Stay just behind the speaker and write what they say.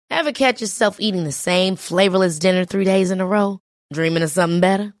Ever catch yourself eating the same flavorless dinner 3 days in a row? Dreaming of something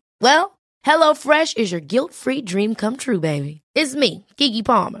better? Well, HelloFresh is your guilt-free dream come true, baby. It's me, Keke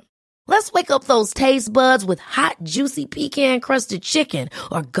Palmer. Let's wake up those taste buds with hot, juicy pecan-crusted chicken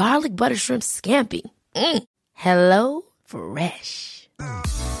or garlic butter shrimp scampi. Hello Fresh.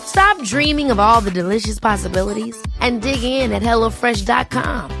 Stop dreaming of all the delicious possibilities and dig in at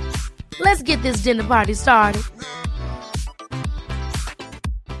HelloFresh.com. Let's get this dinner party started.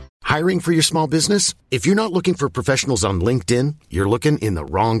 Hiring for your small business? If you're not looking for professionals on LinkedIn, you're looking in the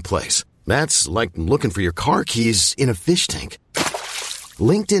wrong place. That's like looking for your car keys in a fish tank.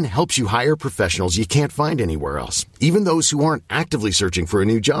 LinkedIn helps you hire professionals you can't find anywhere else, even those who aren't actively searching for a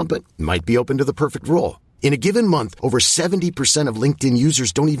new job but might be open to the perfect role. In a given month, over 70% of LinkedIn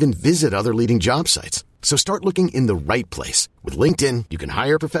users don't even visit other leading job sites. So start looking in the right place. With LinkedIn, you can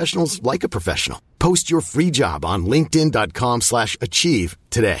hire professionals like a professional. Post your free job on linkedin.com/achieve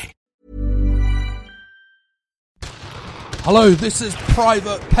today. Hello, this is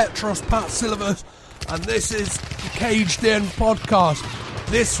Private Petros Patsilivus, and this is the Caged In podcast.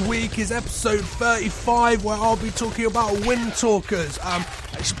 This week is episode 35, where I'll be talking about Wind Talkers. I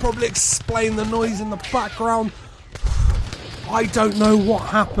should probably explain the noise in the background. I don't know what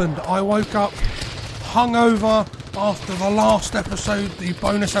happened. I woke up hungover after the last episode, the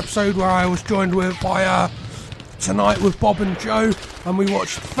bonus episode where I was joined by Tonight with Bob and Joe, and we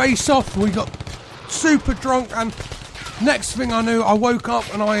watched Face Off. We got super drunk, and next thing I knew, I woke up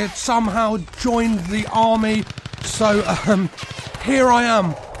and I had somehow joined the army. So here I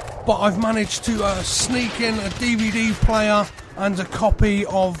am, but I've managed to sneak in a DVD player and a copy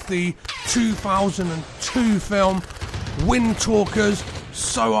of the 2002 film Wind Talkers,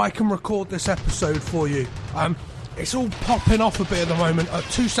 so I can record this episode for you. It's all popping off a bit at the moment.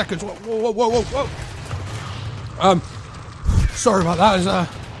 2 seconds. Whoa. Sorry about that.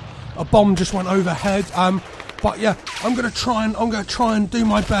 A bomb just went overhead. But yeah, I'm gonna try and do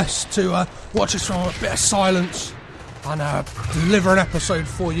my best to watch this from a bit of silence and deliver an episode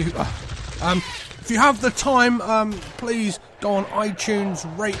for you. If you have the time, please go on iTunes,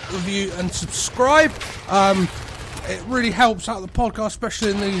 rate, review, and subscribe. It really helps out the podcast, especially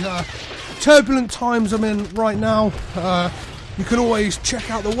in these turbulent times I'm in right now. You can always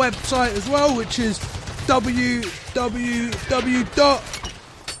check out the website as well, which is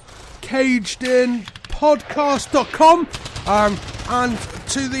www.cagedinpodcast.com, and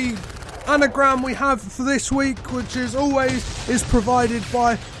to the anagram we have for this week, which is provided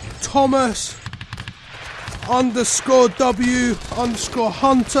by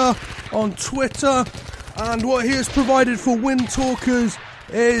Thomas_W_Hunter on Twitter, and what he has provided for Wind Talkers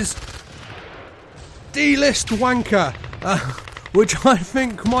is D-list wanker, which I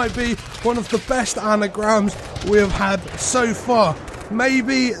think might be one of the best anagrams we have had so far.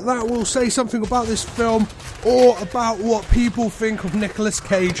 Maybe that will say something about this film, or about what people think of Nicolas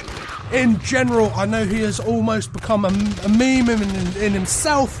Cage in general. I know he has almost become a meme in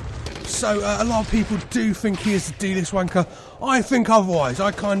himself, so a lot of people do think he is a D-list wanker. I think otherwise.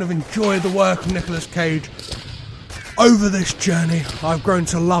 I kind of enjoy the work of Nicolas Cage. Over this journey, I've grown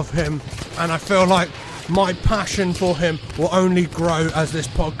to love him, and I feel like my passion for him will only grow as this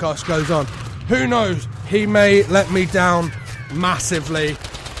podcast goes on. Who knows, he may let me down massively,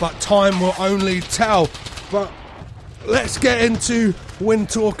 but time will only tell. But let's get into Wind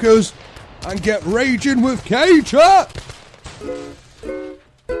Talkers and get raging with Cage. Oh,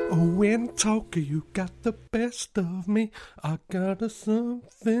 Wind Talker, you got the best of me. I got a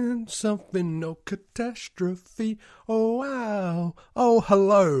something, no catastrophe. Oh, wow. Oh,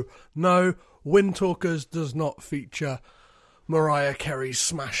 hello. No, Wind Talkers does not feature Mariah Carey's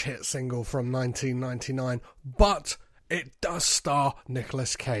smash hit single from 1999, but it does star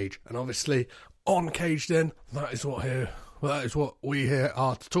Nicolas Cage, and obviously on Caged In, that is what we here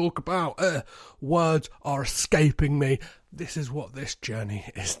are to talk about. Words are escaping me. This is what this journey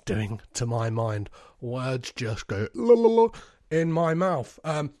is doing to my mind. Words just go la la la in my mouth.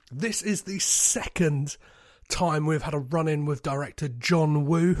 This is the second time we've had a run-in with director John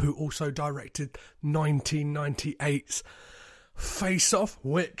Woo, who also directed 1998's Face Off,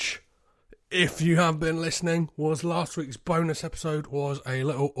 which, if you have been listening, was last week's bonus episode, was a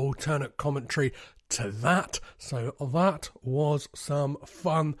little alternate commentary to that. So that was some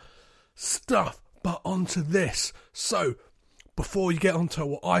fun stuff. But on to this. So, before you get onto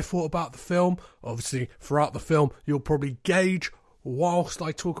what I thought about the film, obviously throughout the film you'll probably gauge whilst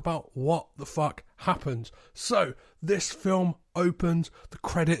I talk about what the fuck happens. So, this film opens, the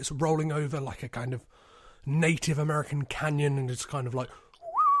credits rolling over like a kind of Native American canyon, and it's kind of like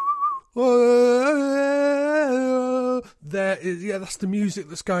so there is, that's the music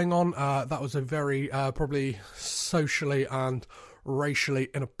that's going on. That was a very probably socially and racially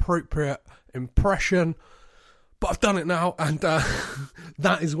inappropriate impression, but I've done it now, and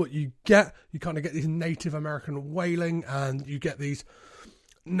that is what you get. You kind of get these Native American wailing, and you get these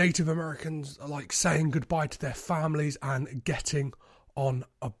Native Americans like saying goodbye to their families and getting on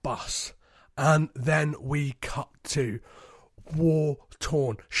a bus. And then we cut to war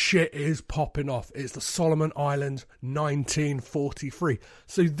torn. Shit is popping off. It's the Solomon Islands, 1943.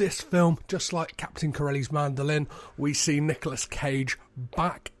 So this film, just like Captain Corelli's Mandolin, we see Nicolas Cage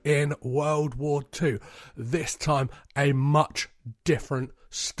back in World War II. This time, a much different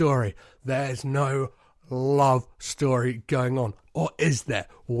story. There's no love story going on. Or is there?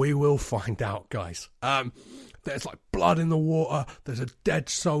 We will find out, guys. There's like blood in the water, there's a dead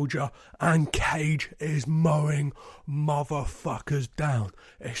soldier, and Cage is mowing motherfuckers down.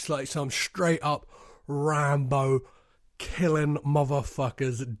 It's like some straight up Rambo killing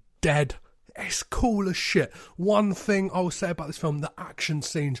motherfuckers dead. It's cool as shit. One thing I will say about this film, the action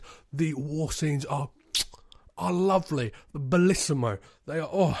scenes, the war scenes are lovely. The bellissimo, they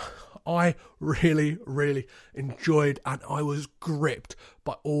are, I really, really enjoyed, and I was gripped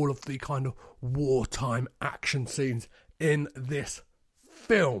by all of the kind of wartime action scenes in this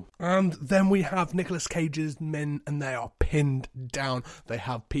film. And then we have Nicolas Cage's men, and they are pinned down. They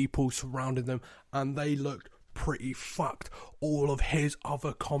have people surrounding them, and they look pretty fucked. All of his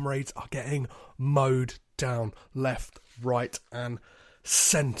other comrades are getting mowed down left, right, and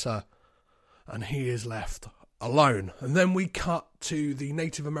centre, and he is left alone. And then we cut to the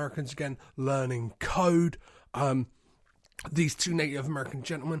Native Americans again learning code. These two Native American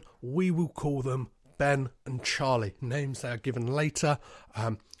gentlemen, we will call them Ben and Charlie. Names they are given later.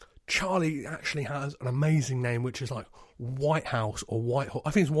 Charlie actually has an amazing name, which is like White House or White Horse. I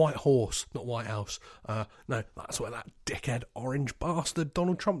think it's White Horse, not White House. No, that's where that dickhead orange bastard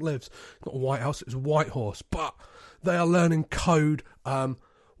Donald Trump lives. It's not White House, it's White Horse. But they are learning code,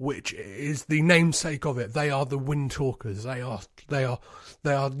 which is the namesake of it. They are the Wind Talkers. They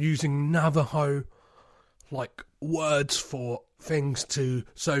are using Navajo like words for things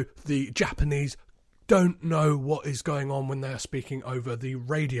so the Japanese don't know what is going on when they are speaking over the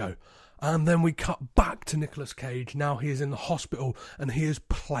radio. And then we cut back to Nicolas Cage. Now he is in the hospital and he is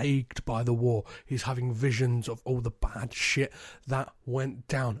plagued by the war. He's having visions of all the bad shit that went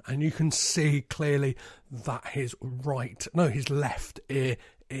down. And you can see clearly that his left ear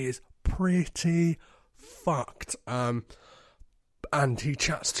is pretty fucked. And he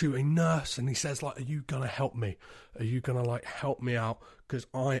chats to a nurse and he says, like, are you going to help me? Are you going to, like, help me out? Because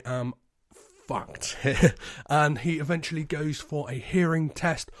I am fucked. And he eventually goes for a hearing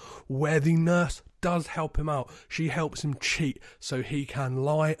test where the nurse does help him out. She helps him cheat so he can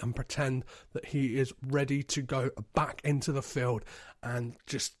lie and pretend that he is ready to go back into the field and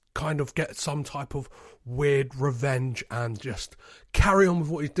just kind of get some type of weird revenge and just carry on with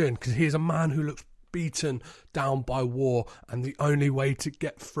what he's doing, because he is a man who looks beaten down by war, and the only way to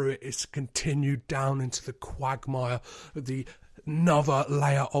get through it is to continue down into the quagmire, the another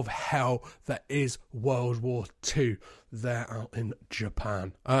layer of hell that is World War II there out in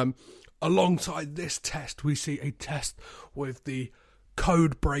Japan. Alongside this test, we see a test with the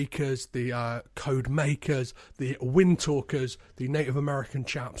code breakers, the code makers, the Wind Talkers, the Native American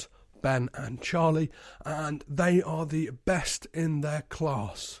chaps, Ben and Charlie, and they are the best in their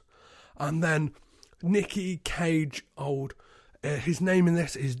class. And then Nicky Cage, his name in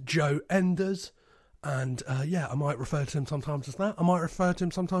this is Joe Enders, and I might refer to him sometimes as that. I might refer to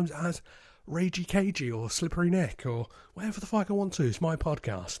him sometimes as Ragey Cagey or Slippery Nick or whatever the fuck I want to. It's my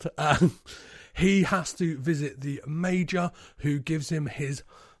podcast. He has to visit the Major, who gives him his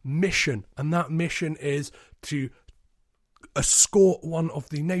mission, and that mission is to escort one of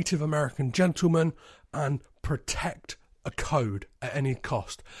the Native American gentlemen and protect a code at any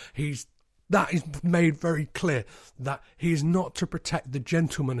cost. That is made very clear, that he is not to protect the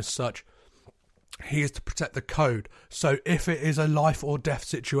gentleman as such. He is to protect the code. So if it is a life or death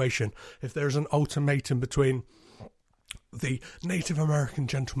situation, if there is an ultimatum between the Native American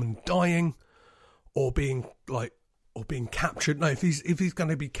gentleman dying or being captured, if he's going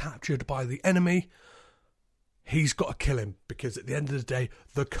to be captured by the enemy, he's got to kill him, because at the end of the day,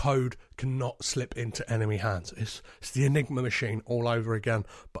 the code cannot slip into enemy hands. It's the Enigma machine all over again,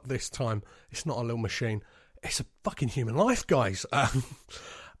 but this time it's not a little machine. It's a fucking human life, guys.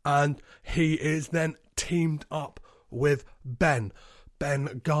 And he is then teamed up with Ben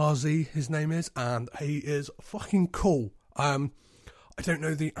Ghazi, his name is, and he is fucking cool. I don't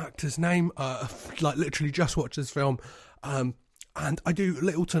know the actor's name. Literally just watched this film, and I do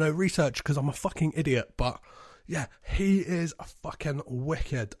little to no research because I'm a fucking idiot. But yeah, he is fucking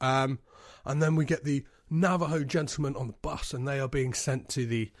wicked. And then we get the Navajo gentleman on the bus, and they are being sent to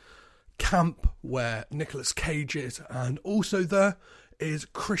the camp where Nicolas Cage is, and also there is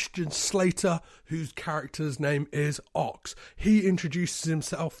Christian Slater, whose character's name is Ox. He introduces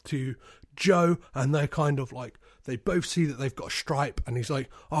himself to Joe, and they're kind of like, they both see that they've got a stripe, and he's like,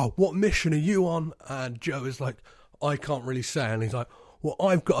 oh, what mission are you on? And Joe is like, I can't really say. And he's like, well,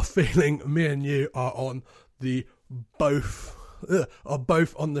 I've got a feeling me and you are on the both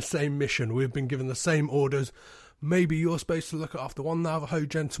on the same mission. We've been given the same orders. Maybe you're supposed to look after one Navajo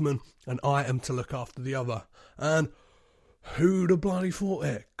gentleman and I am to look after the other. And who'd have bloody thought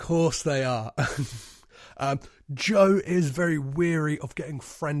it? Of course they are. Joe is very weary of getting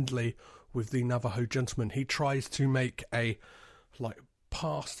friendly with the Navajo gentleman. He tries to make a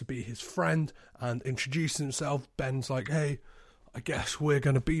pass to be his friend and introduce himself. Ben's like, hey, I guess we're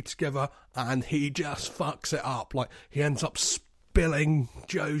going to be together, and he just fucks it up. Like, he ends up spilling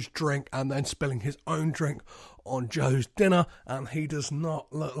Joe's drink and then spilling his own drink on Joe's dinner, and he does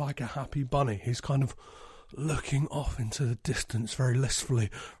not look like a happy bunny. He's kind of looking off into the distance very listfully,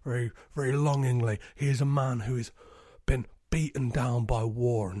 very, very longingly. He is a man who has been beaten down by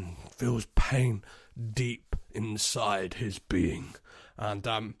war and feels pain deep inside his being. And,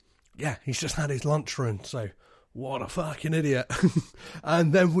 yeah, he's just had his lunch run, so what a fucking idiot.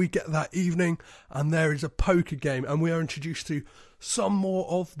 And then we get that evening, and there is a poker game, and we are introduced to some more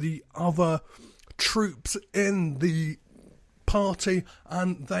of the other troops in the party,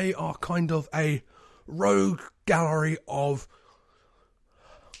 and they are kind of a rogue gallery of...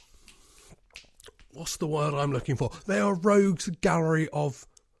 what's the word I'm looking for? They are rogues gallery of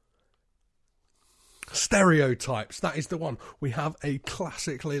stereotypes. That is the one. We have a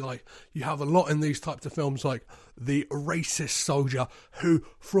classically, you have a lot in these types of films, like the racist soldier who,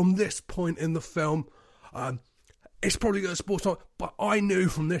 from this point in the film, it's probably going to spoil something, but I knew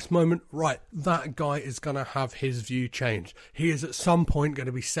from this moment, right, that guy is going to have his view changed. He is at some point going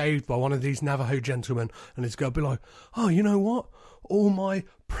to be saved by one of these Navajo gentlemen, and he's going to be like, oh, you know what? All my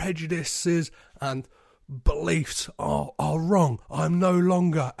prejudices and beliefs are wrong. I'm no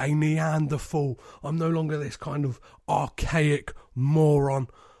longer a Neanderthal. I'm no longer this kind of archaic moron.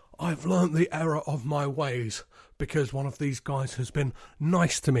 I've learnt the error of my ways because one of these guys has been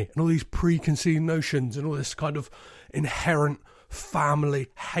nice to me, and all these preconceived notions and all this kind of inherent family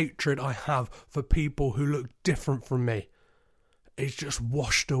hatred I have for people who look different from me is just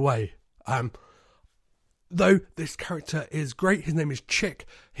washed away. Though this character is great, his name is Chick.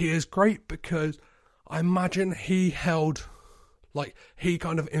 He is great because I imagine he kind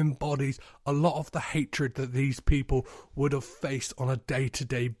of embodies a lot of the hatred that these people would have faced on a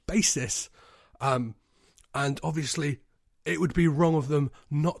day-to-day basis. And obviously, it would be wrong of them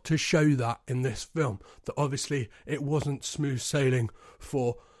not to show that in this film. That obviously, it wasn't smooth sailing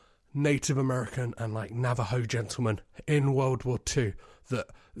for Native American and Navajo gentlemen in World War II. That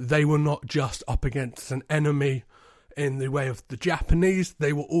they were not just up against an enemy in the way of the Japanese,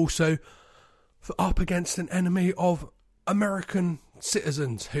 they were also up against an enemy of American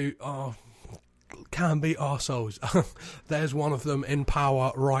citizens who can be arseholes. There's one of them in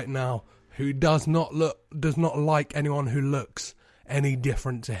power right now who does not like anyone who looks any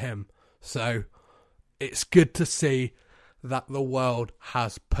different to him. So it's good to see that the world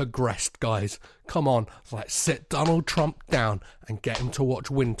has progressed, guys. Come on, let's sit Donald Trump down and get him to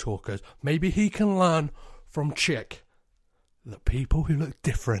watch Wind Talkers. Maybe he can learn from Chick that people who look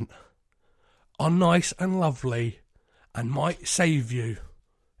different are nice and lovely and might save you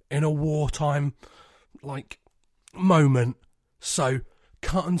in a wartime moment. So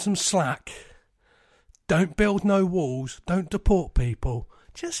cut them some slack. Don't build no walls. Don't deport people.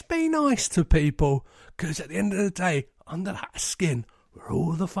 Just be nice to people, because at the end of the day, under that skin, we're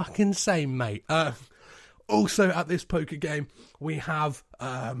all the fucking same, mate. Also at this poker game, we have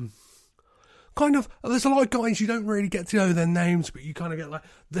there's a lot of guys you don't really get to know their names, but you kind of get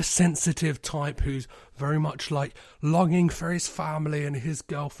the sensitive type who's very much longing for his family and his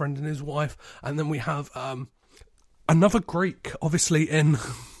girlfriend and his wife. And then we have another Greek, obviously in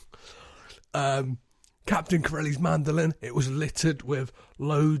Captain Corelli's Mandolin. It was littered with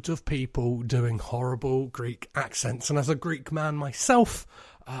loads of people doing horrible Greek accents. And as a Greek man myself,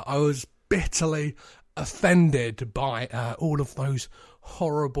 I was bitterly offended by all of those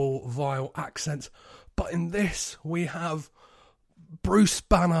horrible, vile accents. But in this, we have Bruce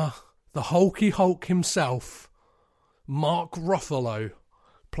Banner, the Hulky Hulk himself, Mark Ruffalo,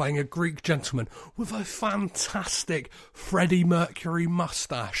 playing a Greek gentleman with a fantastic Freddie Mercury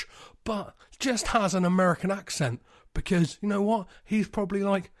mustache, but just has an American accent because, you know what, he's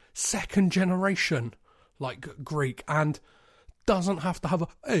probably second generation like Greek, and doesn't have to have a,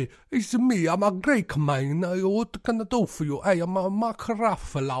 hey, it's me, I'm a Greek man, what can I do for you? Hey, I'm Mark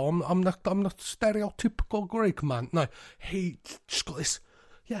Ruffalo, I'm the stereotypical Greek man. No, he just got this,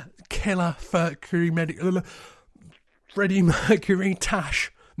 killer Freddie Mercury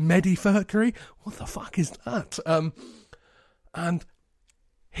tash, Medi-Mercury, what the fuck is that? And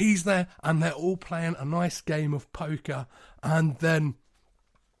he's there, and they're all playing a nice game of poker, and then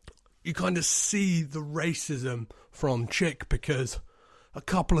you kind of see the racism from Chick, because a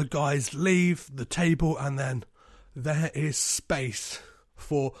couple of guys leave the table, and then there is space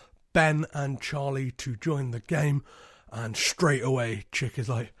for Ben and Charlie to join the game, and straight away Chick is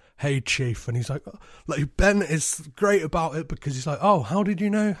like, hey Chief, and he's like Ben is great about it, because he's like, oh, how did you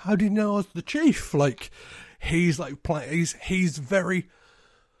know I was the chief? Like, he's like he's very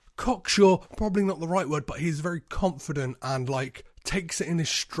cocksure, probably not the right word, but he's very confident and like takes it in his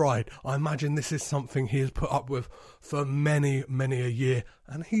stride. I imagine this is something he has put up with for many a year,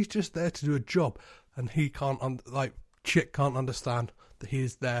 and he's just there to do a job, and he can't Chick can't understand that he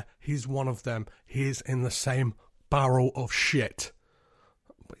is there, he's one of them, he is in the same barrel of shit,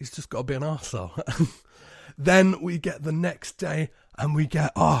 but he's just got to be an arsehole. Then we get the next day, and we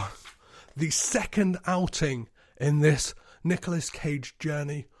get the second outing in this Nicolas Cage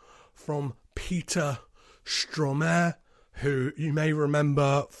journey from Peter Stormare, who you may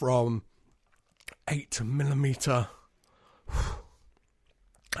remember from 8mm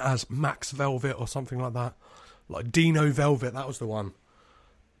as Max Velvet or something like that. Like Dino Velvet, that was the one.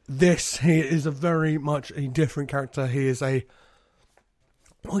 He is a very much a different character. He is he's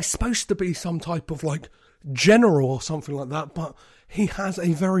supposed to be some type of like general or something like that, but he has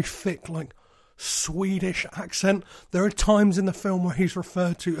a very thick like Swedish accent. There are times in the film where he's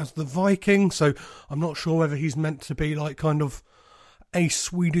referred to as the Viking, so I'm not sure whether he's meant to be like kind of a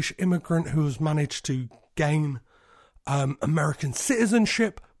Swedish immigrant who has managed to gain American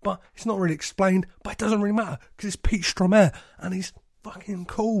citizenship, but it's not really explained. But it doesn't really matter, because it's Pete Stormare and he's fucking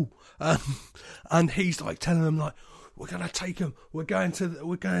cool. And he's like telling them like, we're gonna take him, we're going to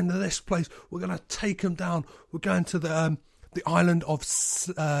this place, we're gonna take him down, we're going to the island of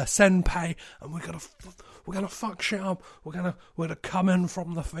Senpei, and we're gonna fuck shit up. We're gonna come in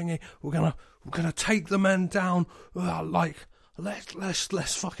from the thingy. We're gonna take the men down.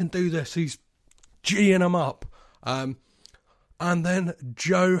 Let's fucking do this. He's G'ing them up. And then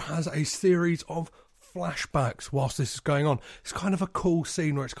Joe has a series of flashbacks whilst this is going on. It's kind of a cool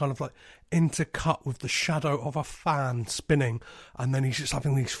scene where it's kind of like intercut with the shadow of a fan spinning, and then he's just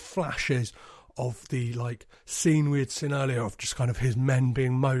having these flashes of the like scene we had seen earlier of just kind of his men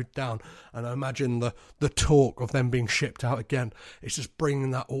being mowed down, and I imagine the talk of them being shipped out again. It's just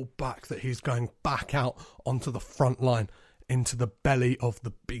bringing that all back, that he's going back out onto the front line into the belly of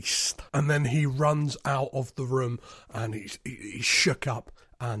the beast. And then he runs out of the room, and he's shook up,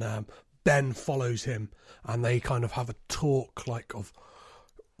 and Ben follows him, and they kind of have a talk like of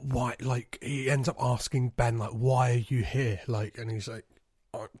why, like he ends up asking Ben like, why are you here? Like, and he's like,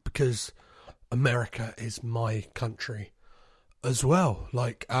 because America is my country as well.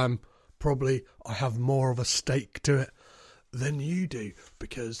 Like, probably I have more of a stake to it than you do,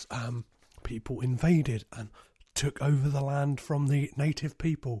 because people invaded and took over the land from the native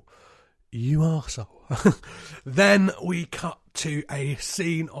people. You arsehole. Then we cut to a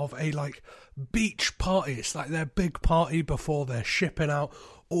scene of a like beach party. It's like their big party before they're shipping out.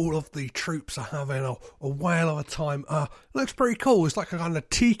 All of the troops are having a whale of a time. Looks pretty cool. It's like a kind of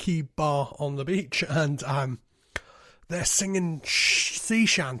tiki bar on the beach, and they're singing sea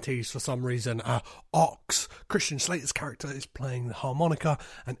shanties for some reason. Ox, Christian Slater's character, is playing the harmonica,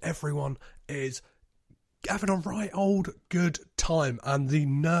 and everyone is having a right old good time. And the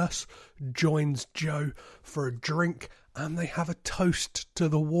nurse joins Joe for a drink, and they have a toast to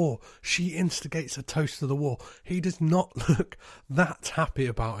the war. She instigates a toast to the war. He does not look that happy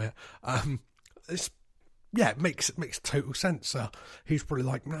about it. It makes total sense. He's probably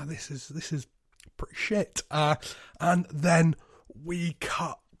like, nah, this is pretty shit. And then we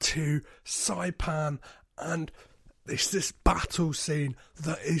cut to Saipan, and it's this battle scene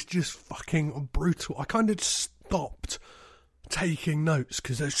that is just fucking brutal. I kind of stopped taking notes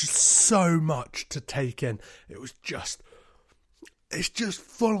because there's just so much to take in. It's just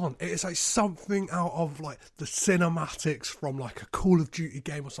full on. It is like something out of like the cinematics from like a Call of Duty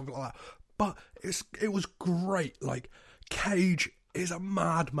game or something like that. But it was great. Like, Cage is a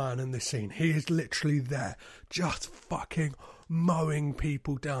madman in this scene. He is literally there, just fucking mowing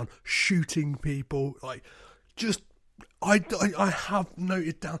people down, shooting people. Like, just I have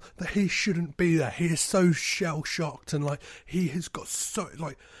noted down that he shouldn't be there. He is so shell shocked, and like he has got so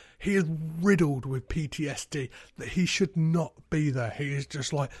like he is riddled with PTSD that he should not be there. He is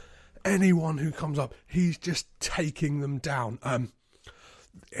just like, anyone who comes up, he's just taking them down.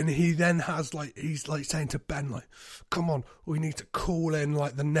 And he then has like, he's like saying to Ben, like, come on, we need to call in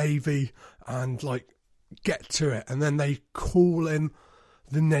like the Navy and like get to it. And then they call in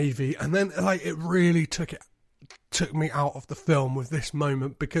the Navy, and then like it really took me out of the film with this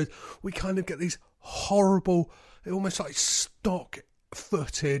moment, because we kind of get these horrible, almost like stock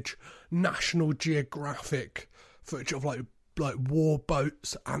footage, National Geographic footage of like war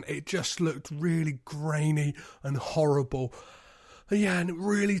boats, and it just looked really grainy and horrible. Yeah, and it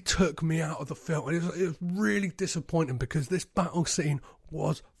really took me out of the film. It was really disappointing, because this battle scene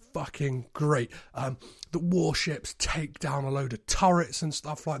was fucking great. The warships take down a load of turrets and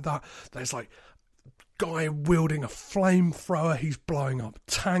stuff like that. There's like guy wielding a flamethrower. He's blowing up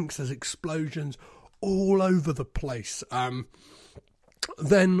tanks. There's explosions all over the place.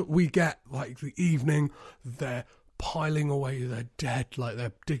 Then we get like the evening. They're piling away their dead, like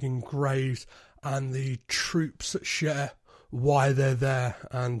they're digging graves, and the troops share why they're there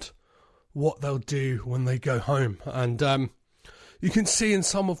and what they'll do when they go home. And you can see in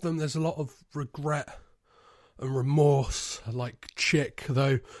some of them there's a lot of regret and remorse. Like Chick,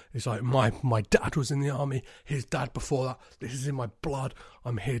 though, is like, my dad was in the army, his dad before that, this is in my blood,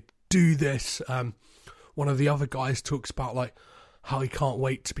 I'm here to do this. One of the other guys talks about like how he can't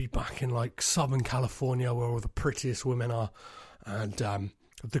wait to be back in like Southern California where all the prettiest women are. And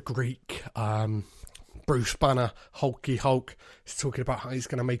the Greek, Bruce Banner, Hulky Hulk, is talking about how he's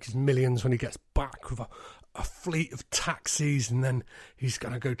going to make his millions when he gets back with a fleet of taxis, and then he's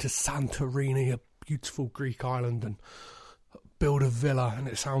going to go to Santorini, a beautiful Greek island, and build a villa. And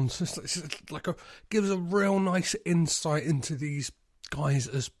it sounds just like gives a real nice insight into these guys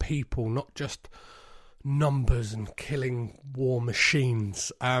as people, not just numbers and killing war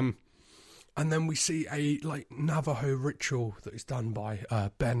machines. And then we see a like Navajo ritual that is done by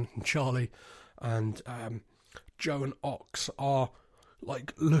Ben and Charlie, and Joe and Ox are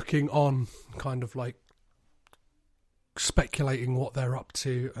like looking on, kind of like speculating what they're up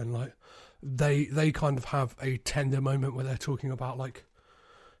to, and like they kind of have a tender moment where they're talking about like,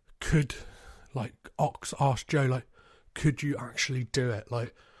 could like Ox asked Joe like, could you actually do it?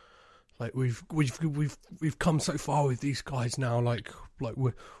 Like we've come so far with these guys now, like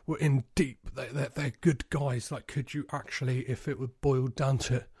we're in deep, they're good guys, like could you actually, if it would boil down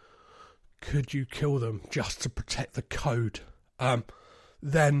to it, could you kill them just to protect the code?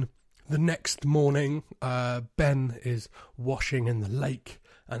 Then the next morning, Ben is washing in the lake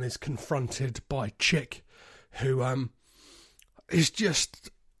and is confronted by Chick, who is just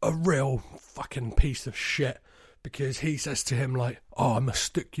a real fucking piece of shit, because he says to him like, oh, I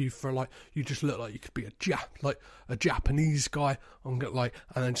mistook you for like, you just look like you could be a Japanese guy. I'm gonna like,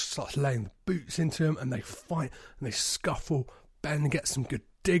 and then just starts laying the boots into him, and they fight and they scuffle. Ben gets some good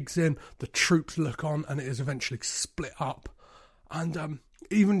digs in, the troops look on, and it is eventually split up. And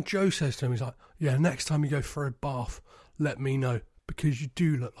even Joe says to him, he's like, yeah, next time you go for a bath, let me know, because you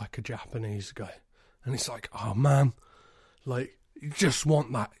do look like a Japanese guy. And it's like, oh man, like, you just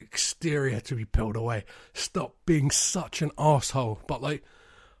want that exterior to be peeled away. Stop being such an arsehole. But like,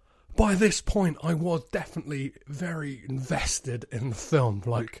 by this point, I was definitely very invested in the film.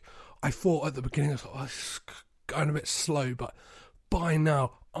 Like, I thought at the beginning, I was like, oh, it's going a bit slow, but by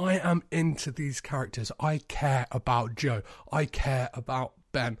now, I am into these characters. I care about Joe. I care about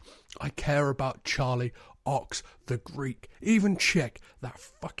Ben. I care about Charlie, Ox, the Greek, even Chick, that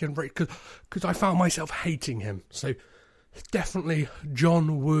fucking Greek, because I found myself hating him. So definitely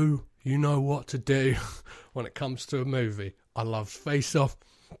John Woo, you know what to do when it comes to a movie. I love Face Off,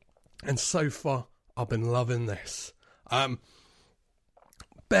 and so far I've been loving this.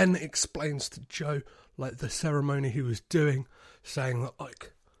 Ben explains to Joe like the ceremony he was doing, saying that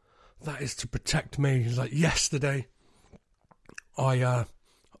like that is to protect me. He's like, yesterday I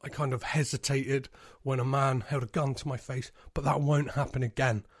kind of hesitated when a man held a gun to my face, but that won't happen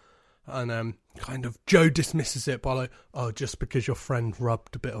again. And kind of Joe dismisses it by like, oh, just because your friend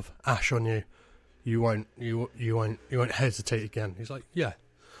rubbed a bit of ash on you, you won't hesitate again. He's like, yeah,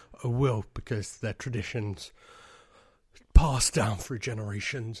 I will, because they're traditions passed down through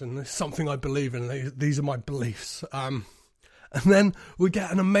generations, and it's something I believe in. These are my beliefs. And then we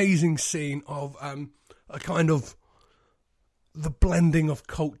get an amazing scene of a kind of the blending of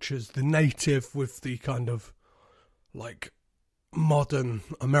cultures, the native with the kind of like modern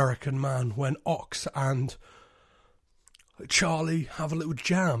American man, when Ox and Charlie have a little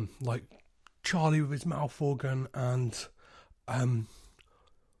jam, like Charlie with his mouth organ and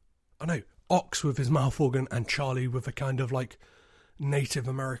Ox with his mouth organ and Charlie with a kind of like Native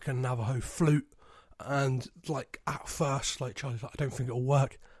American Navajo flute, and like at first, like Charlie's like, I don't think it'll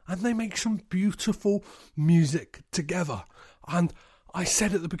work, and they make some beautiful music together. And I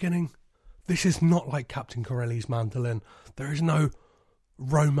said at the beginning, this is not like Captain Corelli's mandolin. There is no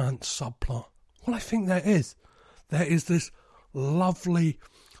romance subplot. Well, I think there is. There is this lovely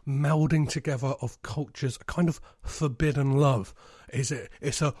melding together of cultures, a kind of forbidden love.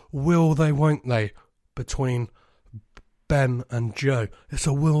 It's a will they, won't they between Ben and Joe. It's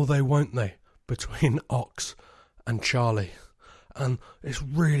a will they, won't they between Ox and Charlie. And it's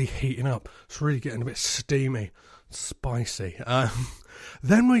really heating up. It's really getting a bit steamy, spicy.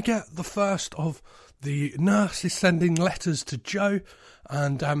 Then we get the first of the nurse is sending letters to Joe,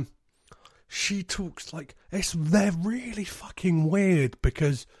 and she talks like they're really fucking weird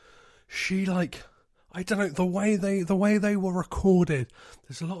because she like, I don't know, the way they were recorded,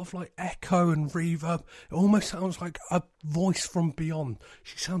 there's a lot of like echo and reverb. It almost sounds like a voice from beyond.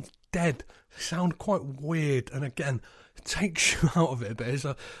 She sounds dead. They sound quite weird, and again, it takes you out of it. But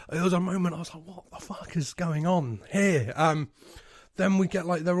it was a moment I was like, what the fuck is going on here? Then we get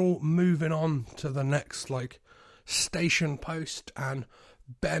like they're all moving on to the next like station post, and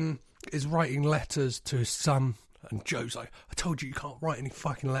Ben is writing letters to his son, and Joe's like, I told you can't write any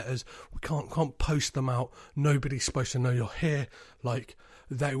fucking letters. We can't post them out. Nobody's supposed to know you're here. Like,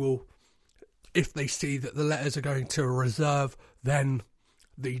 they will, if they see that the letters are going to a reserve, then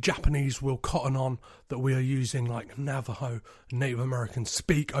the Japanese will cotton on that we are using like Navajo, Native American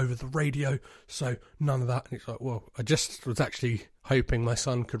speak over the radio, so none of that. And it's like, well, I just was actually hoping my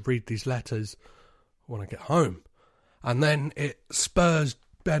son could read these letters when I get home. And then it spurs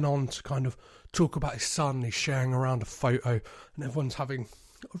Ben on to kind of talk about his son. He's sharing around a photo, and everyone's having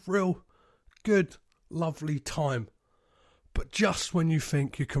a real good, lovely time. But just when you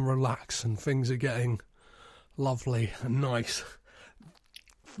think you can relax and things are getting lovely and nice,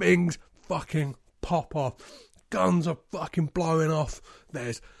 things fucking pop off. Guns are fucking blowing off.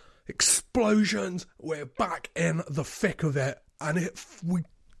 There's explosions. We're back in the thick of it, and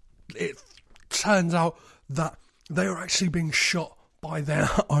it turns out that they are actually being shot by their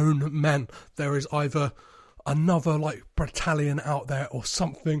own men. There is either another like battalion out there or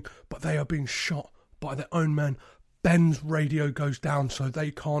something, but they are being shot by their own men. Ben's radio goes down, so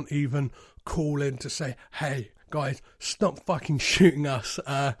they can't even call in to say, hey guys, stop fucking shooting us.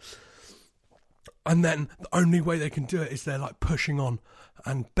 And then the only way they can do it is they're like pushing on,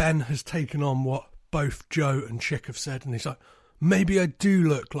 and Ben has taken on what both Joe and Chick have said, and he's like, maybe I do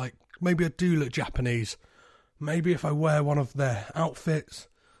look Japanese. Maybe if I wear one of their outfits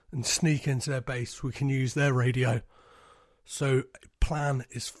and sneak into their base, we can use their radio. So a plan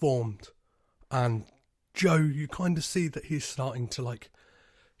is formed, and Joe, you kind of see that he's starting to like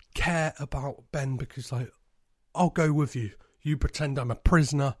care about Ben, because like, I'll go with you. You pretend I'm a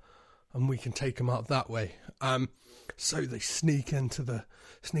prisoner, and we can take him out that way. So they sneak into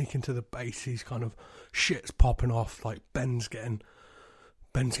the base. He's kind of shit's popping off. Like Ben's getting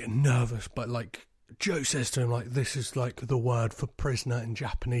nervous, but like Joe says to him, like, this is like the word for prisoner in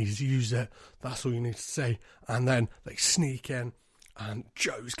Japanese. Use it. That's all you need to say. And then they sneak in, and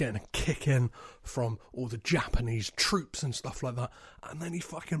Joe's getting a kick in from all the Japanese troops and stuff like that. And then he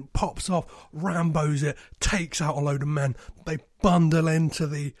fucking pops off, Rambos it, takes out a load of men. They bundle into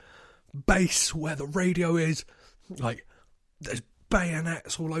the base where the radio is. Like, there's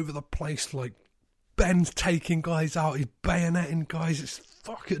bayonets all over the place. Like, Ben's taking guys out. He's bayoneting guys.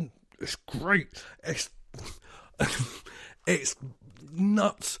 It's great. It's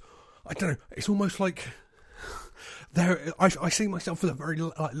nuts. I don't know. It's almost like I see myself as a very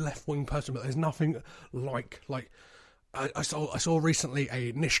like left-wing person, but there's nothing like I saw recently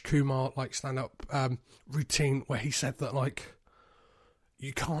a Nish Kumar like stand-up routine where he said that like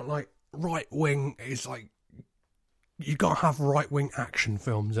you can't like right-wing is like you gotta have right-wing action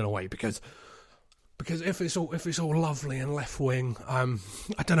films in a way, because if it's all lovely and left-wing, I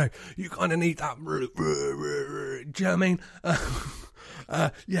don't know, you kind of need that. Do you know what I mean?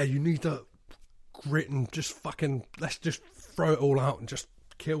 Yeah, you need that grit and just fucking, let's just throw it all out and just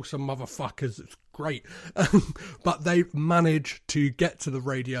kill some motherfuckers. It's great. But they manage to get to the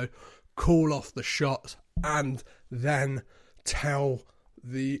radio, call off the shots, and then tell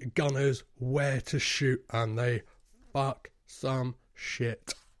the gunners where to shoot, and they fuck some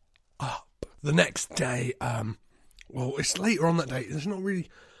shit up. The next day, well, it's later on that day. There's not really,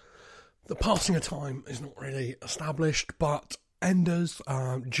 the passing of time is not really established, but Enders,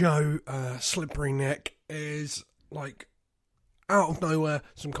 Joe, Slippery Nick is like out of nowhere,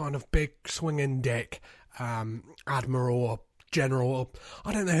 some kind of big swinging dick, admiral or general.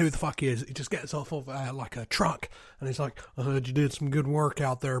 I don't know who the fuck he is. He just gets off of like a truck, and he's like, I heard you did some good work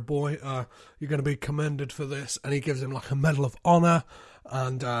out there, boy. You're going to be commended for this. And he gives him like a Medal of Honor,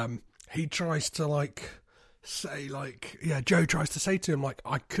 and he tries to like say like, yeah, Joe tries to say to him like,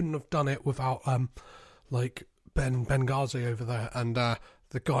 I couldn't have done it without like Benghazi over there. And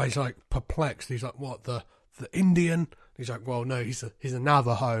the guy's like perplexed. He's like, what, the Indian? He's like, well, no, he's a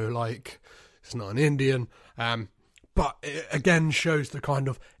Navajo, like, it's not an Indian. But it again shows the kind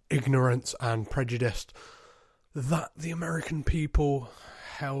of ignorance and prejudice that the American people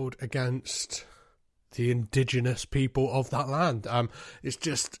held against the indigenous people of that land. It's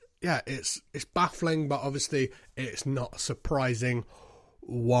just, yeah, it's baffling, but obviously it's not surprising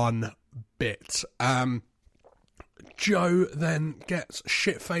one bit. Joe then gets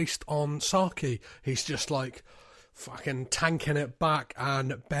shit-faced on Saki. He's just like fucking tanking it back,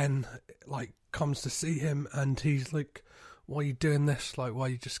 and Ben like comes to see him, and he's like, why are you doing this? Like, why are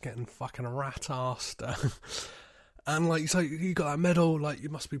you just getting fucking rat-assed? And like, he's like, you got that medal, like, you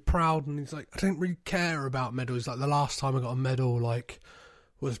must be proud. And he's like, I don't really care about medals. Like, the last time I got a medal, like,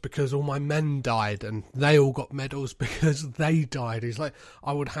 was because all my men died, and they all got medals because they died. He's like,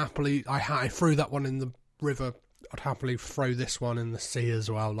 I threw that one in the river, I'd happily throw this one in the sea as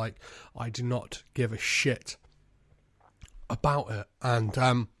well. Like, I do not give a shit about it.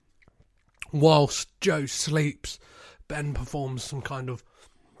 And whilst Joe sleeps, Ben performs some kind of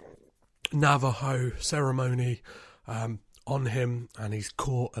Navajo ceremony on him, and he's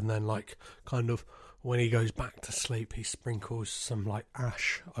caught, and then like kind of when he goes back to sleep, he sprinkles some like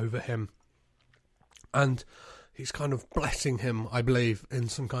ash over him, and he's kind of blessing him, I believe, in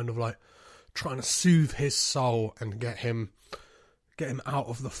some kind of like trying to soothe his soul and get him out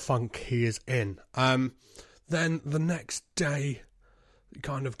of the funk he is in. Then the next day, you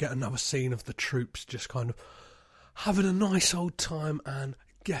kind of get another scene of the troops just kind of having a nice old time and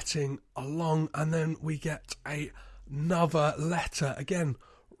getting along, and then we get another letter, again,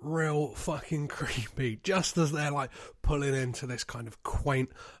 real fucking creepy, just as they're like pulling into this kind of quaint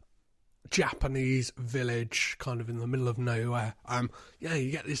Japanese village kind of in the middle of nowhere.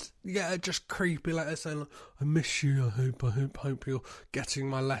 You get a just creepy letter saying like, I miss you, I hope you're getting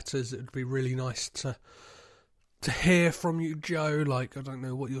my letters. It would be really nice to hear from you, Joe. Like, I don't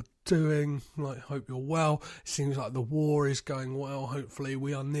know what you're doing, like, hope you're well. It seems like the war is going well. Hopefully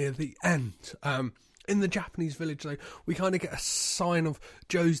we are near the end. In the Japanese village, though, we kind of get a sign of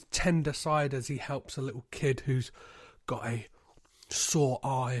Joe's tender side as he helps a little kid who's got a sore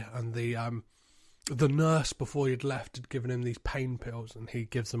eye, and the nurse before he'd left had given him these pain pills, and he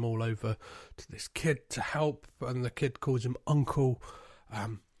gives them all over to this kid to help, and the kid calls him uncle.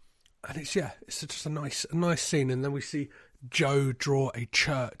 And it's just a nice scene. And then we see Joe draw a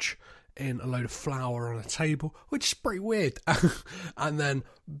church in a load of flour on a table, which is pretty weird. And then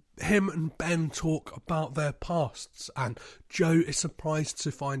him and Ben talk about their pasts, and Joe is surprised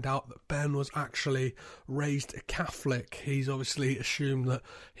to find out that Ben was actually raised a Catholic. He's obviously assumed that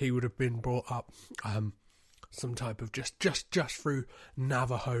he would have been brought up some type of just through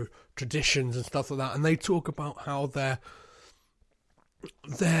Navajo traditions and stuff like that. And they talk about how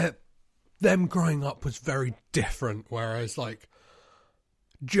them growing up was very different, whereas like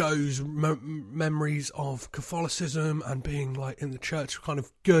Joe's memories of Catholicism and being like in the church were kind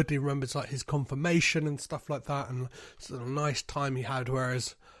of good. He remembers like his confirmation and stuff like that, and it's a nice time he had,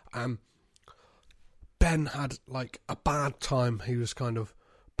 whereas Ben had like a bad time. He was kind of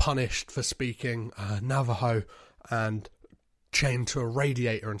punished for speaking Navajo and chained to a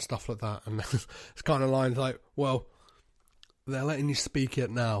radiator and stuff like that. And it's kind of lines like, well, they're letting you speak it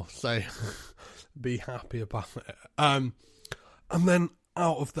now, so be happy about it. And then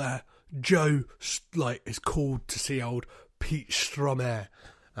out of there, Joe like is called to see old Pete Stromae,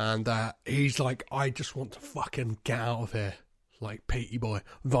 and he's like, I just want to fucking get out of here, like, Petey boy,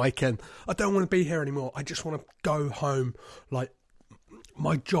 Viking. I don't want to be here anymore. I just want to go home. Like,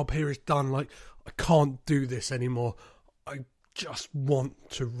 my job here is done. Like, I can't do this anymore. I just want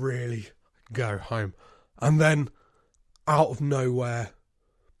to really go home. And then out of nowhere,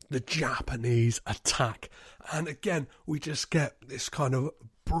 the Japanese attack, and again we just get this kind of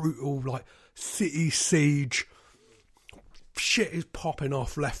brutal like city siege. Shit is popping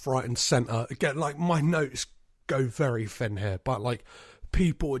off left, right and centre. Again, like, my notes go very thin here, but like,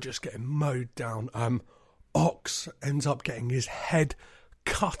 people are just getting mowed down. Ox ends up getting his head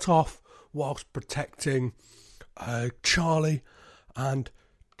cut off whilst protecting Charlie, and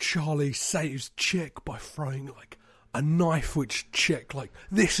Charlie saves Chick by throwing like a knife, which Chick, like,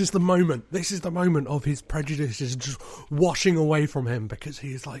 this is the moment of his prejudices just washing away from him, because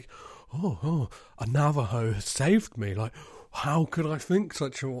he's like, oh, a Navajo has saved me, like, how could I think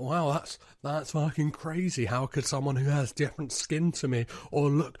such a, wow, that's fucking crazy. How could someone who has different skin to me, or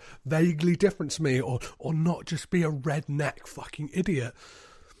look vaguely different to me, or not just be a redneck fucking idiot,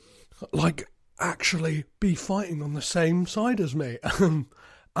 like, actually be fighting on the same side as me?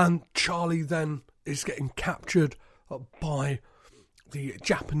 And Charlie then is getting captured by the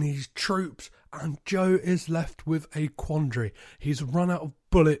Japanese troops, and Joe is left with a quandary. He's run out of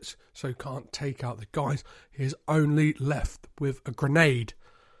bullets, so can't take out the guys. He's only left with a grenade,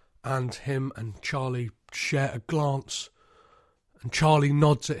 and him and Charlie share a glance, and Charlie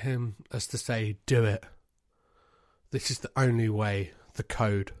nods at him as to say, do it. This is the only way the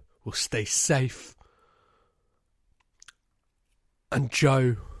code will stay safe. And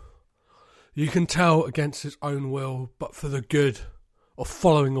Joe, you can tell against his own will, but for the good of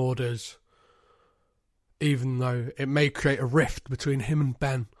following orders, even though it may create a rift between him and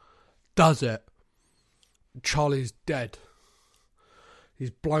Ben, does it. Charlie's dead. He's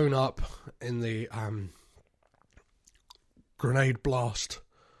blown up in the grenade blast.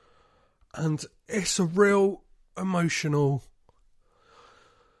 And it's a real emotional,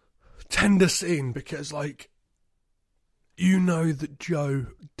 tender scene, because, like, you know that Joe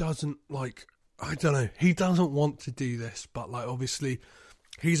doesn't, like, I don't know, he doesn't want to do this, but, like, obviously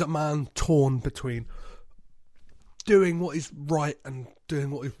he's a man torn between doing what is right and doing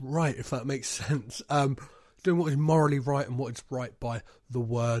what is right, if that makes sense. Doing what is morally right and what is right by the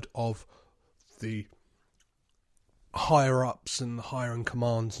word of the higher ups and the higher in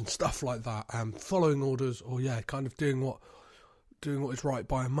commands and stuff like that. Following orders, or kind of doing what is right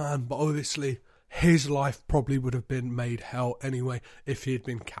by a man. But obviously his life probably would have been made hell anyway if he had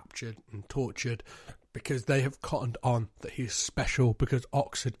been captured and tortured, because they have cottoned on that he's special because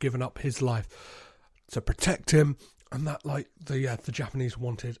Ox had given up his life to protect him, and that, like, the Japanese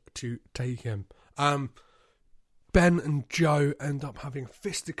wanted to take him. Ben and Joe end up having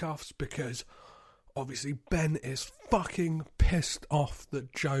fisticuffs because obviously Ben is fucking pissed off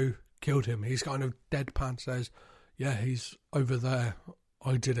that Joe killed him. He's kind of deadpan says, yeah, he's over there,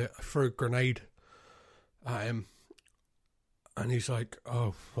 I did it, I threw a grenade at him. And he's like,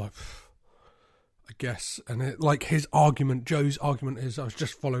 oh, I guess. And it, like, his argument, Joe's argument is, I was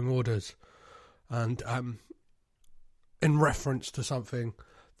just following orders. And in reference to something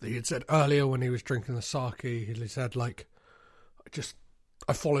that he had said earlier when he was drinking the sake, he said, like,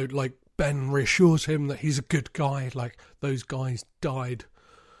 I followed, like, Ben reassures him that he's a good guy, like, those guys died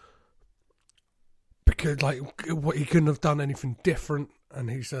because, like, what, he couldn't have done anything different. And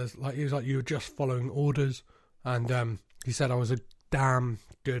he says, like, he was like, you were just following orders. And he said, I was a damn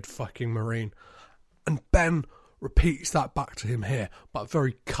good fucking Marine. And Ben repeats that back to him here, but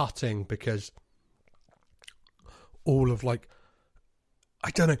very cutting, because all of, like,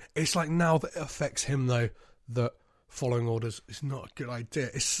 I don't know, it's like now that it affects him, though, that following orders is not a good idea.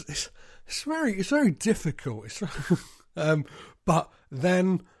 It's very difficult. But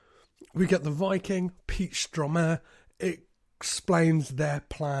then we get the Viking, Pete Stromer. It explains their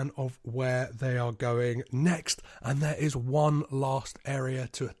plan of where they are going next, and there is one last area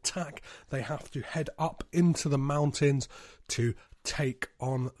to attack. They have to head up into the mountains to take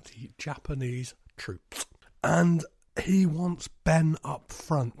on the Japanese troops, and he wants Ben up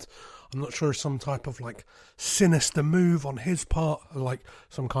front. I'm not sure, some type of, like, sinister move on his part, like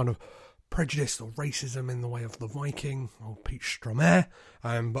some kind of prejudice or racism in the way of the Viking or Pete Stromer.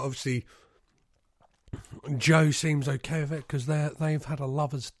 But obviously Joe seems okay with it, because they've had a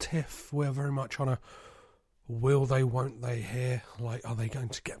lover's tiff. We're very much on a will they, won't they here. Like, are they going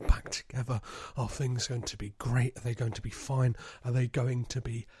to get back together? Are things going to be great? Are they going to be fine? Are they going to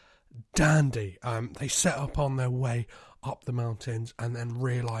be dandy? They set up on their way up the mountains and then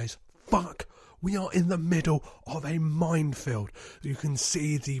realise, fuck, we are in the middle of a minefield. You can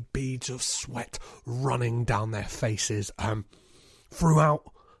see the beads of sweat running down their faces.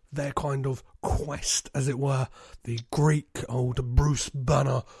 Throughout their kind of quest, as it were, the Greek old Bruce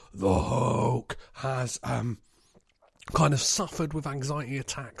Banner, the Hulk, has kind of suffered with anxiety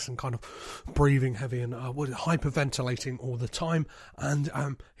attacks and kind of breathing heavy and hyperventilating all the time. And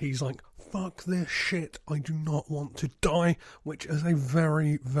he's like, fuck this shit, I do not want to die, which is a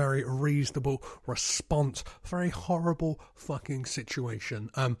very, very reasonable response. Very horrible fucking situation.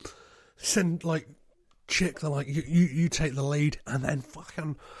 Send, like, chick, they're like, you take the lead, and then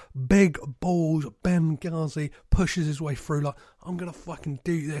fucking big balls Ben Ghazi pushes his way through, like, I'm gonna fucking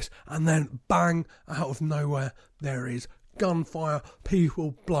do this, and then bang, out of nowhere there is gunfire,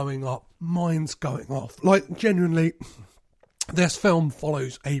 people blowing up, mines going off. Like, genuinely, this film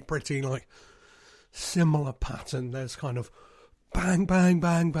follows a pretty, like, similar pattern. There's kind of bang, bang,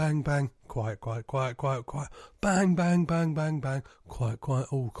 bang, bang, bang, bang, bang, bang, bang, bang,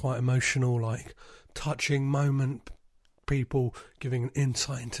 quite emotional, like touching moment. People giving an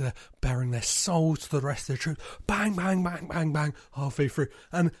insight into bearing their souls to the rest of the troops. Bang, bang, bang, bang, bang, halfway through.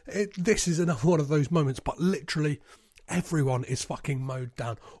 And this is another one of those moments, but literally everyone is fucking mowed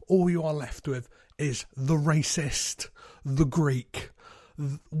down. All you are left with is the racist, the Greek,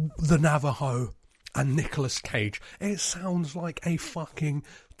 the Navajo, and Nicolas Cage. It sounds like a fucking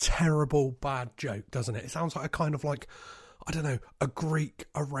terrible bad joke, doesn't it? It sounds like a kind of like, I don't know, a Greek,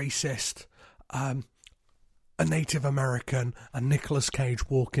 a racist, a Native American, and Nicolas Cage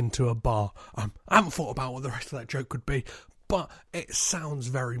walk into a bar. I haven't thought about what the rest of that joke could be, but it sounds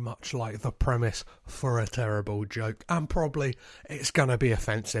very much like the premise for a terrible joke. And probably it's going to be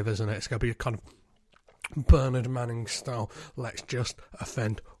offensive, isn't it? It's going to be a kind of Bernard Manning style, let's just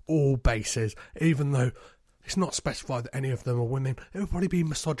offend all bases, even though it's not specified that any of them are women. It would probably be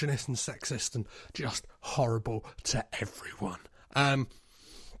misogynist and sexist and just horrible to everyone. And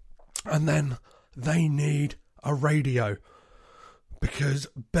then they need a radio, because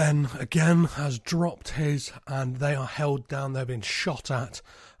Ben again has dropped his, and they are held down. They've been shot at,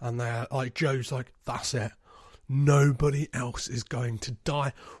 and they're like, Joe's like, that's it, nobody else is going to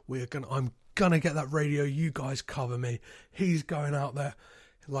die. I'm gonna get that radio, you guys cover me. He's going out there,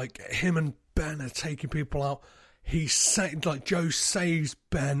 like him and Ben are taking people out. Joe saves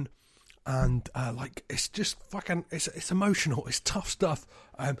Ben, and like it's just fucking, it's emotional, it's tough stuff.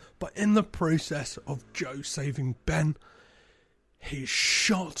 But in the process of Joe saving Ben, he's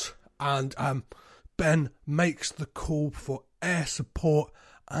shot, and Ben makes the call for air support,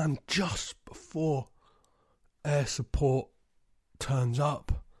 and just before air support turns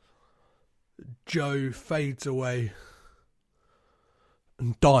up, Joe fades away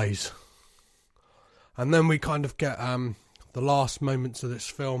and dies. And then we kind of get the last moments of this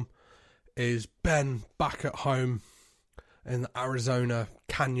film is Ben back at home in the Arizona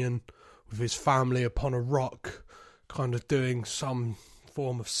canyon with his family upon a rock, kind of doing some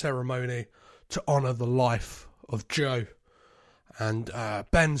form of ceremony to honour the life of Joe. And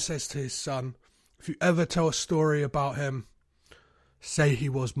Ben says to his son, if you ever tell a story about him, say he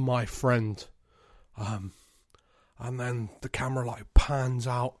was my friend. And then the camera like pans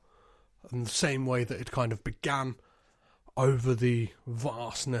out in the same way that it kind of began, over the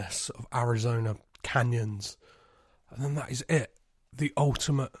vastness of Arizona canyons. And then that is it. The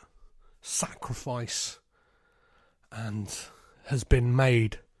ultimate sacrifice and has been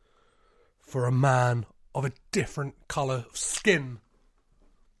made for a man of a different colour of skin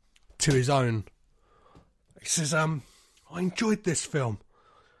to his own. He says, I enjoyed this film.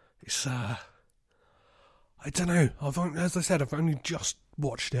 It's, I don't know, as I said, I've only just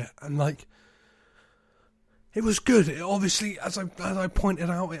watched it, and like, it was good. It obviously, as I pointed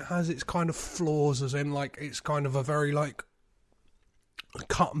out, it has its kind of flaws, as in like it's kind of a very like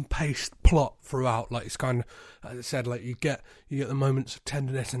cut and paste plot throughout. Like it's kind of, as I said, like you get the moments of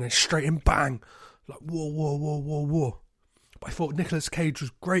tenderness and then straight in bang, like whoa. But I thought Nicolas Cage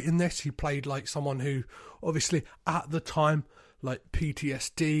was great in this. He played like someone who obviously at the time, like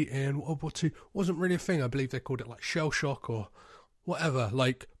PTSD in World War II wasn't really a thing. I believe they called it like shell shock or whatever.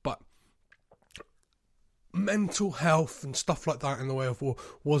 Like, but mental health and stuff like that in the way of war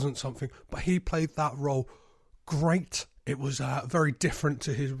wasn't something, but he played that role great. It was very different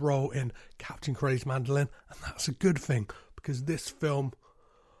to his role in Captain Corelli's Mandolin, and that's a good thing, because this film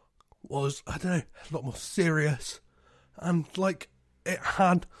was, I don't know, a lot more serious, and like it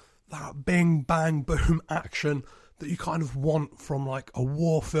had that bing bang boom action that you kind of want from like a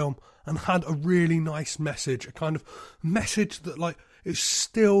war film, and had a really nice message, a kind of message that like is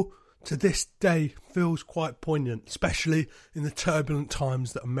still to this day feels quite poignant, especially in the turbulent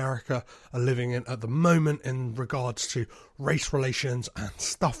times that America are living in at the moment in regards to race relations and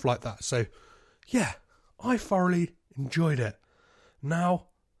stuff like that. So yeah, I thoroughly enjoyed it. Now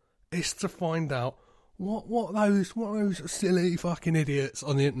it's to find out what those silly fucking idiots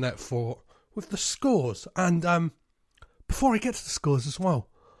on the internet thought with the scores. And before I get to the scores as well,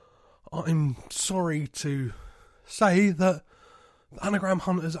 I'm sorry to say that Anagram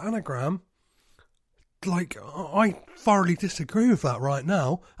Hunter's anagram, like, I thoroughly disagree with that right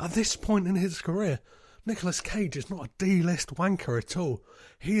now. At this point in his career, Nicolas Cage is not a D-list wanker at all.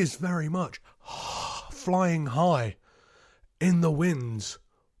 He is very much flying high in the winds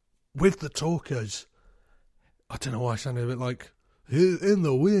with the talkers. I don't know why I sounded a bit like, in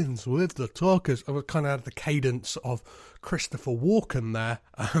the winds with the talkers. I kind of had the cadence of Christopher Walken there.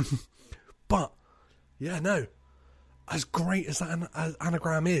 But, yeah, no. As great as that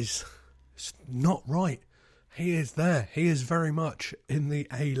anagram is, it's not right. He is there. He is very much in the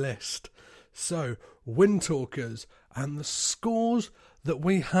A-list. So, Wind Talkers, and the scores that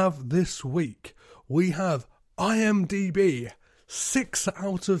we have this week. We have IMDb, 6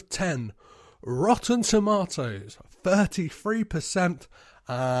 out of 10. Rotten Tomatoes, 33%.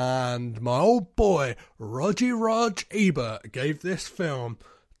 And my old boy, Roger Ebert, gave this film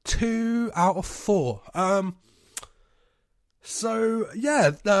 2 out of 4. So,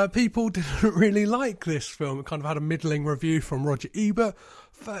 yeah, people didn't really like this film. It kind of had a middling review from Roger Ebert.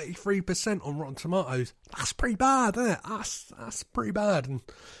 33% on Rotten Tomatoes. That's pretty bad, isn't it? That's pretty bad. And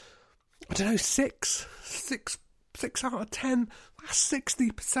I don't know, 6 out of 10. That's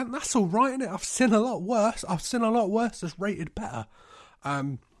 60%. That's all right, isn't it? I've seen a lot worse. That's rated better.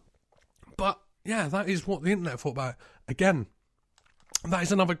 But yeah, that is what the internet thought about it. Again, that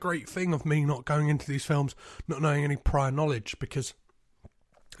is another great thing of me not going into these films, not knowing any prior knowledge, because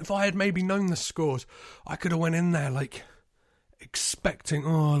if I had maybe known the scores, I could have went in there like expecting,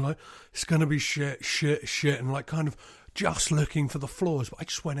 it's going to be shit, and like kind of just looking for the flaws. But I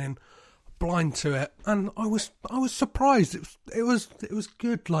just went in blind to it, and I was surprised. It was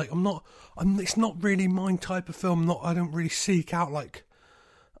good. Like it's not really my type of film. I don't really seek out like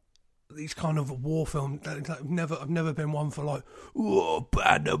these kind of war films. I've never been one for like,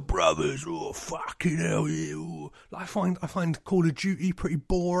 Band of Brothers, fucking hell, yeah. I find Call of Duty pretty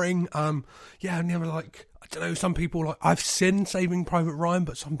boring. I never like. I don't know. Some people like. I've seen Saving Private Ryan,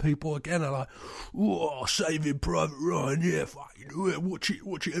 but some people again are like, Saving Private Ryan, yeah, fucking do it. Watch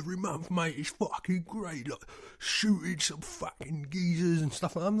it every month, mate. It's fucking great. Like shooting some fucking geezers and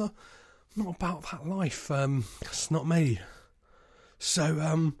stuff. I'm not about that life. It's not me.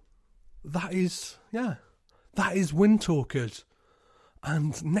 So that is Wind Talkers.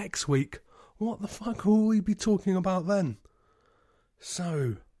 And next week, what the fuck will we be talking about then?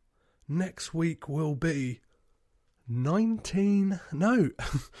 So, next week will be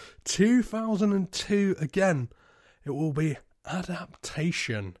 2002 again. It will be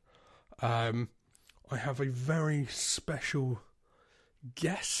adaptation. I have a very special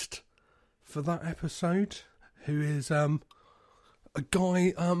guest for that episode, who is a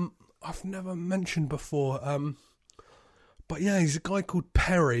guy I've never mentioned before, but yeah, he's a guy called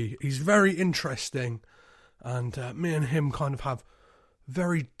Perry. He's very interesting, and me and him kind of have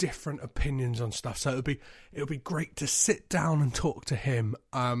very different opinions on stuff. So it'll be great to sit down and talk to him.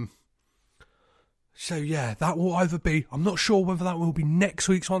 So yeah, that will either be. I'm not sure whether that will be next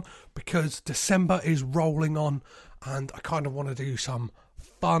week's one, because December is rolling on, and I kind of want to do some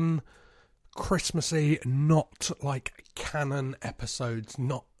fun, Christmassy, not like canon episodes,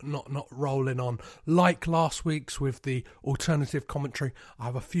 not rolling on like last week's with the alternative commentary. I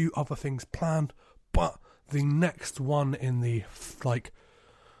have a few other things planned, but the next one in the like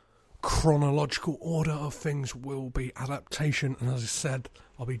chronological order of things will be adaptation, and as I said,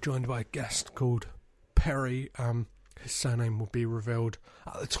 I'll be joined by a guest called Perry. His surname will be revealed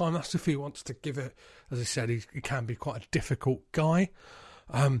at the time. That's if he wants to give it. As I said, he can be quite a difficult guy.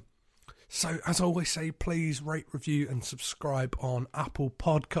 So, as I always say, please rate, review and subscribe on Apple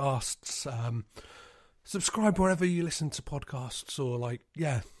Podcasts. Subscribe wherever you listen to podcasts, or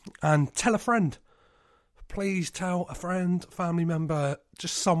and tell a friend. Please tell a friend, family member,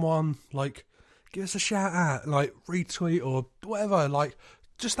 just someone, give us a shout out, retweet or whatever, let's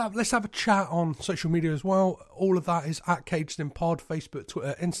have a chat on social media as well. All of that is at CagedInPod, Facebook,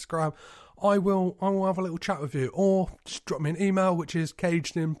 Twitter, Instagram. I will have a little chat with you, or just drop me an email, which is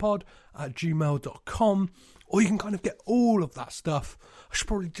cagedinpod@gmail.com, or you can kind of get all of that stuff. I should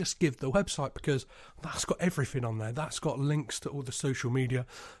probably just give the website, because that's got everything on there. That's got links to all the social media.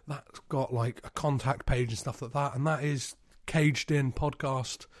 That's got a contact page and stuff like that, and that is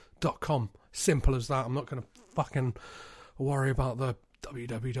cagedinpodcast.com. Simple as that. I'm not going to fucking worry about the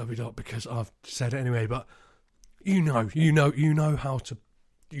www, because I've said it anyway, but you know how to.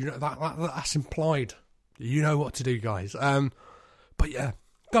 That's implied. You know what to do, guys. But yeah,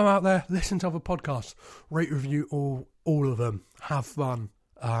 go out there, listen to other podcasts, rate, review all of them, have fun.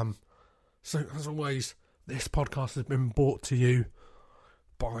 So as always, this podcast has been brought to you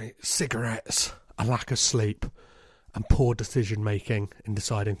by cigarettes, a lack of sleep, and poor decision making in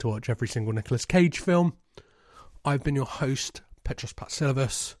deciding to watch every single Nicolas Cage film. I've been your host, Petros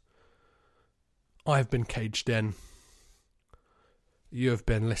Patsilivas. I've been caged in. You have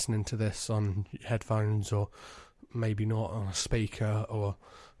been listening to this on headphones, or maybe not on a speaker, or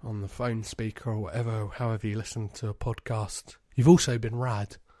on the phone speaker, or whatever, however you listen to a podcast. You've also been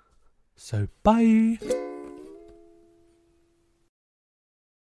rad. So, bye!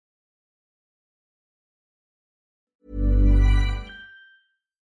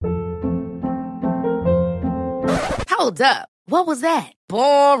 Hold up. What was that?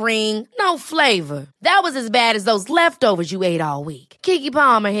 Boring. No flavor. That was as bad as those leftovers you ate all week. Keke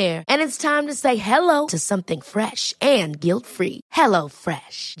Palmer here, and it's time to say hello to something fresh and guilt-free. Hello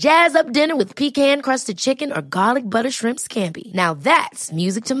Fresh. Jazz up dinner with pecan-crusted chicken or garlic butter shrimp scampi. Now that's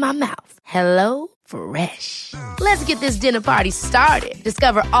music to my mouth. Hello Fresh. Let's get this dinner party started.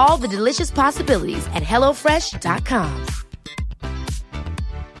 Discover all the delicious possibilities at HelloFresh.com.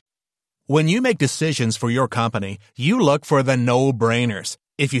 When you make decisions for your company, you look for the no-brainers.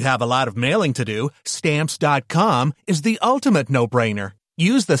 If you have a lot of mailing to do, Stamps.com is the ultimate no-brainer.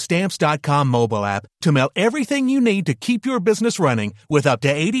 Use the Stamps.com mobile app to mail everything you need to keep your business running with up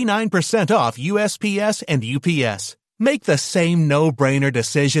to 89% off USPS and UPS. Make the same no-brainer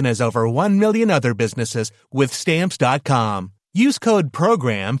decision as over 1 million other businesses with Stamps.com. Use code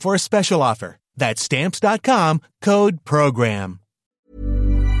PROGRAM for a special offer. That's Stamps.com, code PROGRAM.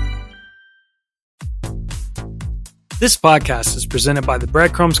 This podcast is presented by the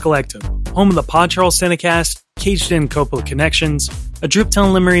Breadcrumbs Collective, home of the Pod Charles Cinecast, Caged In Coppola Connections, A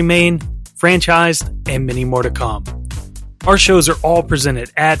Driptown Limerick, Maine, Franchised, and many more to come. Our shows are all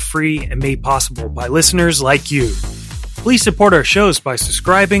presented ad-free and made possible by listeners like you. Please support our shows by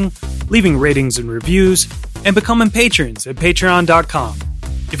subscribing, leaving ratings and reviews, and becoming patrons at patreon.com.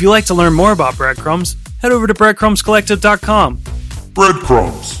 If you'd like to learn more about Breadcrumbs, head over to breadcrumbscollective.com.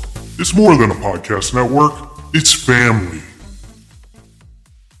 Breadcrumbs. It's more than a podcast network. It's family.